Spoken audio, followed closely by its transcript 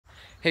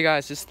Hey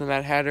guys, this is the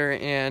Mad Hatter,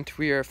 and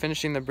we are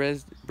finishing the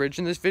bridge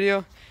in this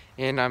video,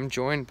 and I'm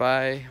joined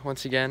by,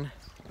 once again,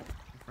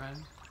 my friend,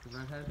 the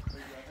Redhead.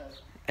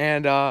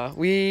 And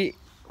we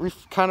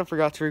kind of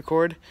forgot to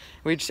record.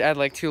 We just add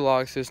like 2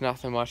 logs, there's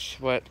nothing much,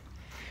 but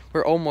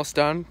we're almost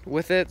done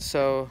with it,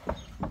 so.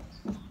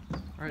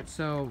 Alright,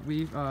 so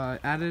we've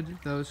added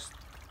those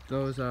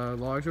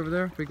logs over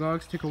there, big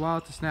logs. Took a while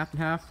to snap in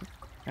half,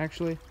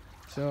 actually.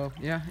 So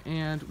yeah,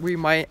 and we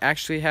might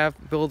actually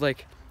build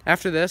like,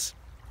 after this,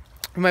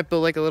 we might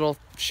build like a little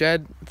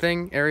shed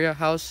thing, area,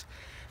 house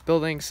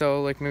building,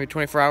 so like maybe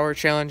 24-hour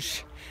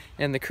challenge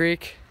in the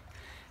creek.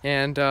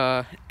 And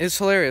it's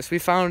hilarious. We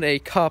found a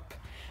cup.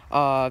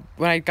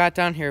 When I got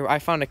down here, I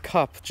found a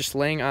cup just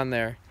laying on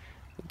there.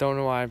 Don't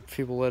know why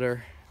people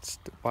litter. It's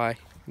why.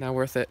 Not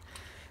worth it.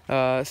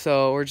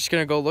 So we're just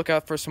gonna go look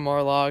out for some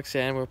more logs,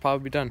 and we'll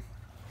probably be done.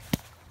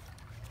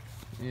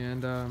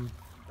 And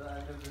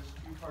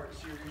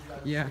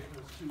yeah,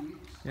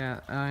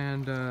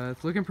 and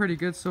it's looking pretty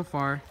good so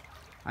far.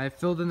 I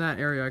filled in that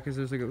area because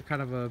there's like kind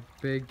of a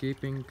big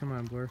gaping. Come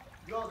on, Blur.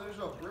 Yo, there's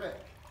a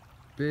brick.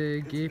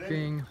 Big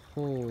gaping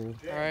hole.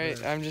 All right,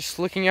 I'm just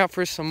looking out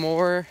for some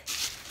more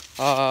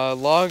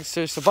logs.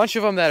 There's a bunch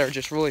of them that are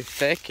just really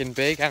thick and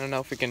big. I don't know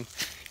if we can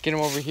get them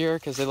over here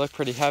because they look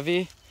pretty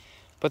heavy.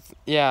 But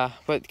yeah,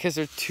 but because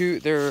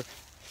they're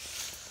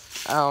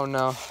I don't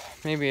know.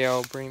 Maybe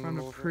I'll bring them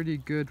over. A pretty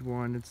good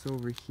one. It's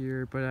over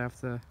here, but I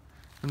don't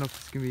know if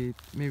it's gonna be.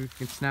 Maybe if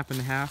we can snap in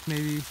half.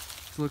 Maybe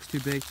if it looks too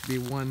big to be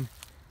one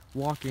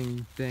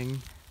walking thing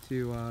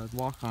to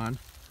walk on.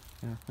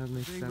 Yeah, that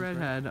makes sense. Big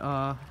Redhead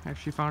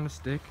actually found a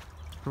stick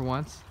for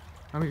once.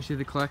 I'm usually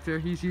the collector.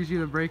 He's usually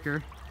the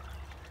breaker.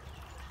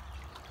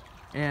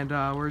 And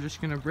we're just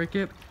gonna break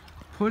it,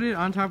 put it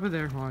on top of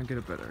there. Hold on, get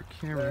a better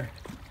camera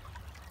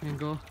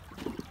angle.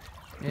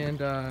 And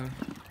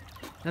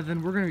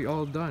then we're gonna be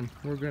all done.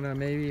 We're gonna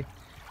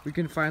we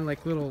can find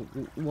like little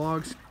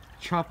logs,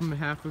 chop them in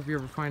half if you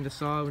ever find a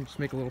saw, and just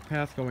make a little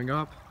path going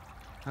up.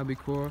 That'd be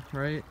cool,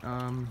 right?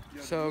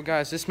 So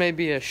guys, this may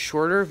be a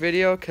shorter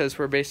video because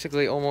we're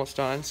basically almost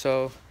done.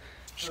 So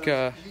just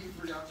yeah,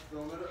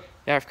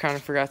 I kind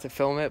of forgot to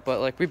film it, but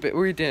like we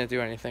didn't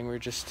do anything. We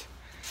just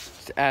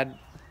add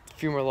a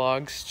few more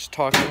logs, just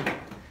talking,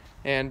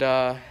 and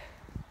I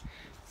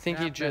think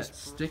you just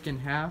stick in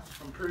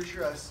half. I'm pretty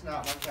sure I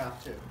snapped my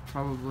cap too.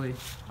 Probably.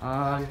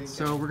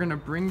 So we're gonna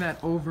bring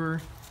that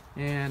over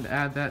and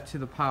add that to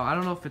the pile. I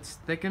don't know if it's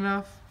thick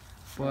enough,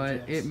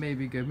 but it may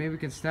be good. Maybe we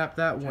can snap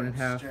that one in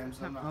half.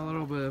 A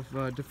little bit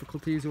of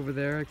difficulties over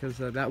there because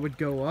that would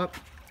go up,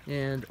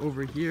 and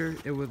over here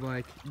it would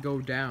like go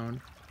down.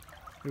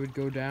 It would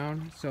go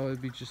down, so it'd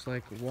be just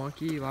like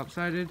wonky,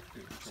 lopsided.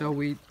 So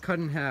we cut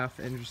in half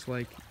and just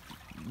like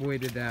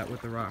weighted that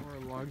with the rock.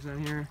 More logs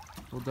on here,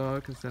 well duh,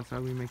 because that's how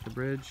we make the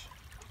bridge.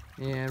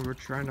 And we're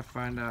trying to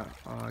find out,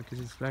 because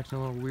it's acting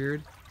a little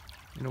weird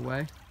in a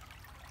way,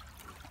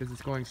 because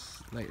it's going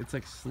like it's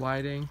like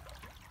sliding.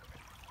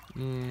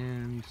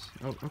 And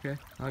oh, okay,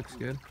 that looks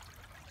good.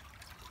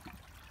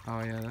 Oh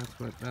yeah,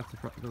 that's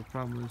the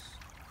problem is.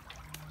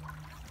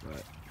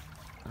 But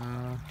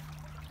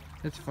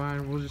it's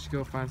fine. We'll just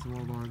go find some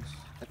more logs.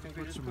 I think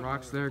we put some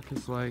rocks there,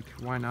 cause like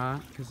why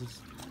not? Cause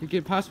you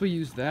could possibly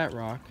use that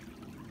rock.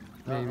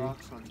 Maybe. That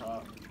rock's on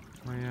top.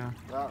 Oh yeah.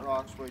 That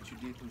rock's way too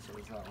deep, and so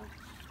is that one.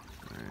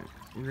 Alright,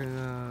 we're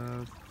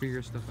gonna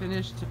figure stuff out.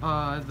 Finished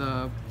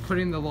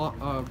putting the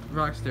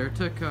rocks there. It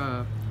took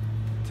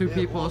 2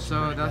 people,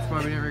 so that's why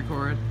we didn't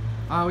record.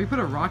 We put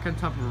a rock on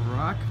top of a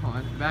rock. Hold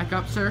on. Back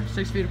up, sir.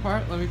 6 feet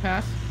apart. Let me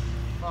pass.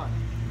 Fine.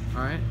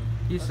 Alright.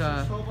 He's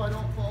just hope I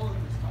don't fall in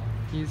this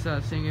time.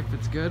 He's seeing if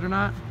it's good or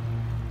not.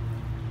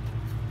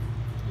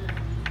 Yeah.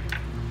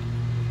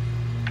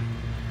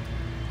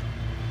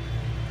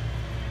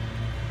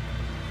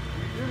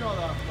 You know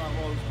that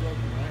wall is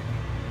broken, right?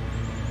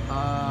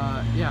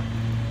 Yeah.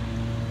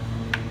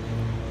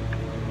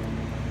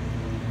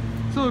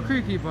 It's a little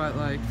creaky, but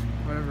like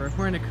whatever.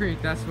 We're in a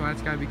creek, that's why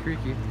it's gotta be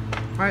creaky.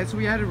 Alright, so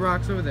we added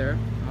rocks over there.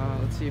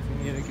 Let's see if we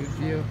can get a good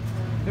view.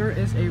 There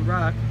is a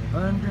rock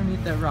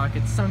underneath that rock.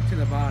 It's sunk to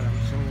the bottom.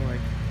 So we're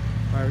like,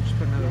 alright, we're just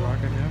putting another rock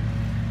on there.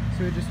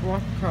 So we just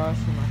walk across.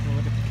 I'm not gonna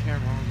look at the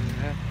camera over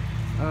there.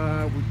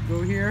 We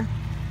go here.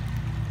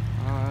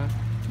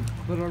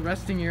 Little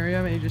resting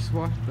area. Maybe just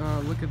walk,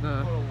 look at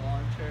the put a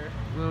lawn chair.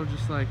 Little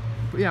just like,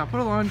 yeah, put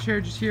a lawn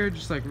chair just here,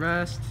 just like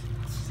rest,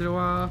 sit a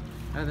while,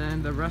 and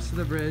then the rest of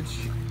the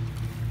bridge.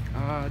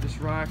 Just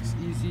rocks,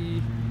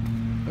 easy,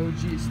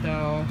 OG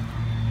style,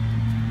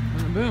 and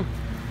then boom.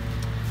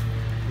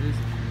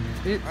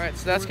 Alright,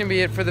 so that's gonna be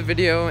it for the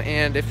video,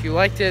 and if you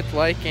liked it,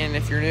 like, and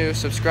if you're new,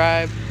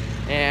 subscribe,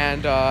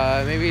 and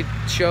maybe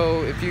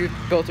show if you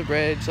built a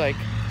bridge, like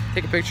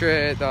take a picture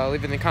of it,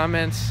 leave it in the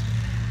comments,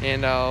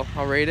 and I'll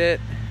rate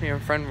it. Your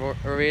friend will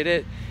rate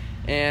it,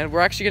 and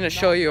we're actually gonna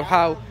show you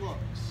how,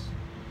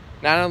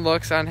 not on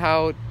looks, on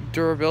how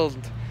durable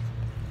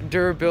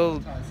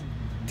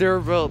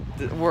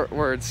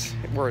words.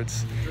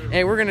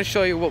 And we're gonna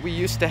show you what we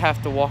used to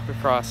have to walk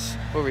across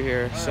over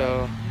here.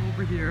 So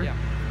over here. Yeah.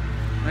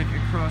 like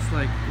across,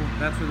 like, well,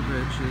 that's where the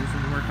bridge is,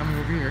 and we're coming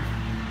over here.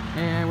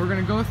 And we're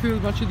gonna go through a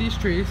bunch of these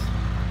trees,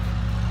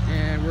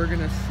 and we're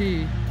gonna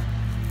see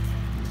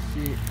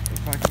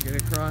if I can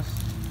get across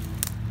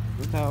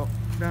without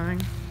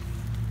dying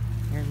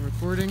and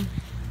recording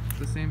at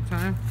the same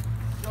time.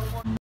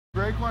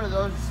 Break one of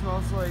those, it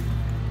smells like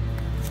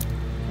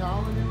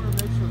cow manure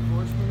mixed with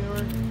horse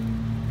manure.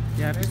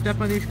 Yeah, if you step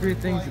on these green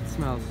things, it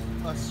smells.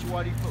 A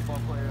sweaty football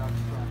player on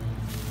track.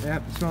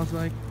 Yep, it smells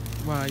like,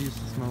 well, I used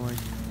to smell like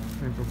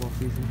during football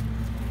season.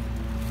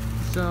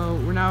 So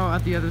we're now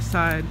at the other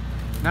side.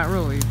 Not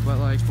really, but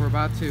like we're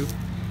about to.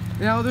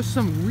 Now there's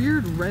some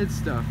weird red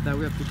stuff that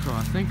we have to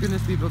cross. Thank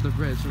goodness we built a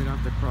bridge so we don't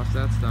have to cross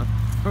that stuff.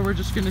 But we're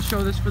just gonna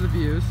show this for the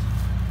views.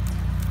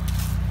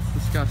 It's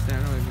disgusting,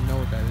 I don't even know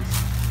what that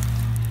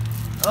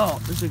is. Oh,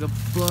 there's like a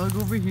bug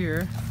over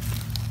here.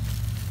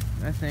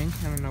 I think,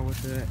 I don't know what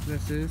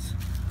this is.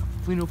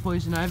 We know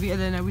poison ivy,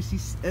 and then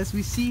as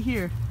we see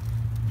here,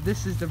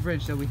 this is the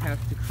bridge that we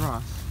have to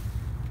cross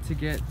to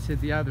get to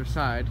the other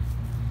side.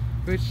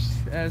 Which,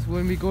 as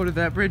when we go to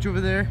that bridge over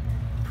there,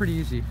 pretty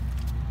easy.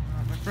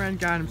 My friend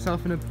got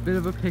himself in a bit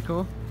of a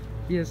pickle.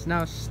 He is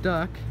now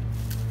stuck.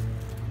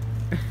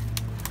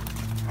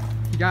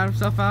 He got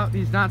himself out.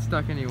 He's not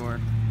stuck anymore.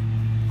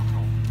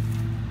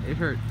 It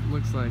hurt,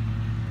 looks like.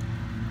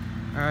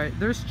 Alright,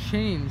 there's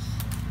chains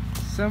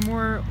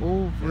somewhere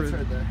over. It's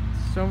right there.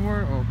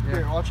 Somewhere, oh yeah.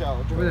 Here, watch out.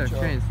 Over there, watch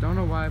out. chains. Don't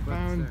know why, but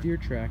found deer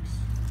tracks.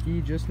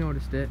 He just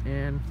noticed it,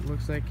 and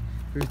looks like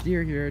there's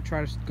deer here.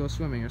 Try to go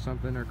swimming or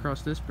something, or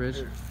cross this bridge.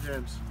 Here,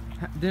 James.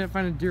 Didn't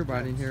find a deer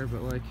body in here,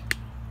 but like,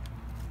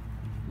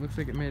 looks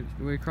like it made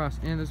the way across.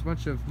 And there's a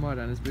bunch of mud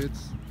on his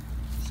boots.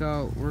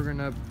 So we're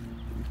gonna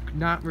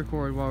not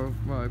record while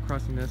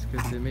crossing this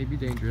because it may be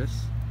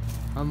dangerous.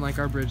 Unlike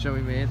our bridge that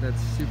we made,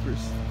 that's super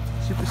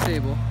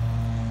stable.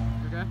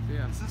 Okay, so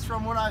yeah. This is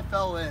from when I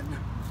fell in.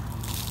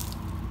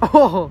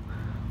 Oh,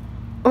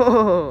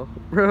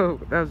 bro,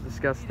 that was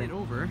disgusting. Get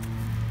over.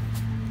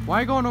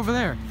 Why going over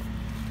there?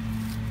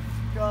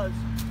 Because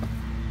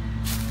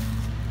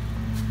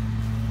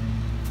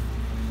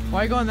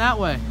Why going that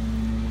way?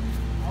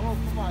 I won't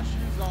put my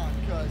shoes on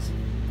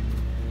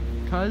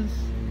because.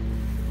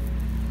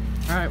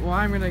 Alright, well,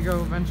 I'm gonna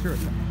go venture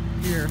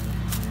here.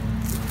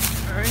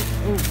 Alright,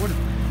 oh, what the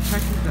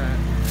heck is that?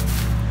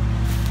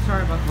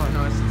 Sorry about the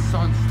noise, it's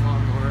Sun's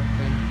lawnmower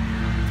thing.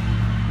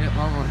 Yeah,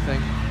 lawnmower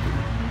thing.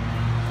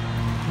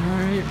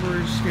 Alright,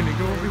 we're just gonna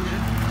go over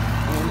here.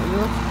 And it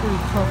looks pretty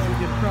tough to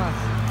get across.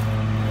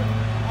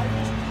 I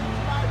just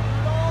used my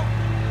Rudolph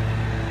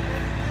and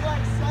it did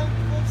like 7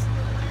 flips and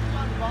it landed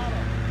on the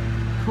bottom.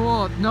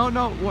 Cool,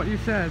 no, what you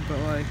said, but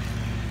like.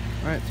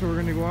 Alright, so we're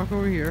gonna walk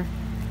over here.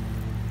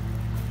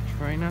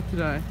 Try not to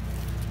die.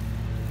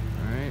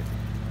 Alright.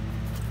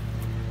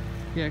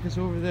 Yeah, because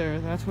over there,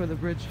 that's where the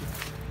bridge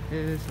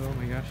is. Oh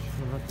my gosh,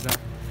 we're about to die.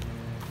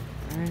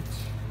 Alright.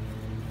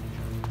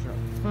 Drop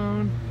the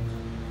phone.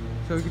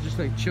 So we could just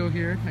like chill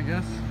here, I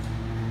guess.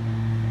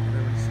 And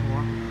then we just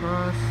walk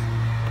across.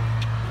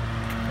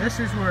 This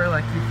is where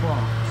like you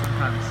fall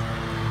sometimes.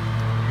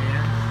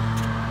 And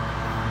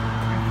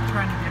I'm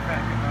trying to get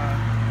back.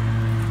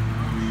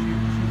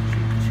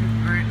 Shoot.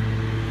 Alright.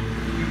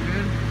 You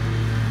good?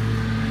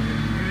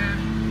 Good.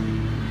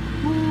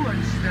 Ooh, I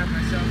just stabbed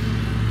myself.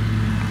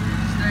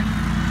 Stick.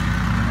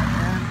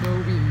 And so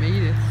we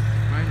made it,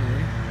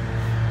 finally.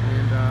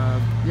 And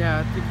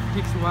yeah, it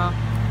takes a while.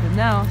 But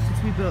now,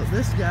 since we built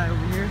this guy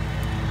over here,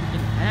 we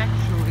can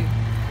actually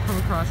come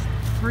across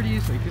pretty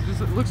easily. Because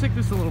it looks like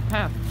there's a little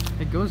path.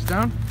 It goes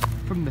down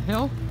from the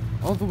hill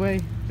all the way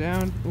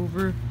down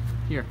over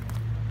here.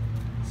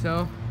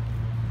 So,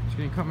 just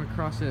gonna come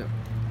across it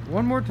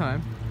one more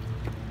time.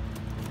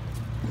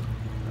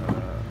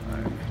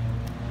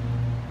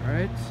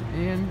 Alright,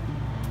 and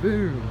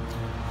boom.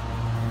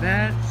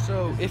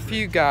 So if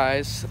you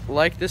guys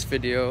like this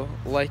video,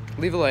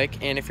 leave a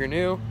like, and if you're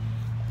new,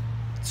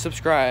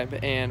 subscribe,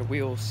 and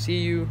we'll see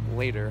you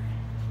later.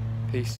 Peace.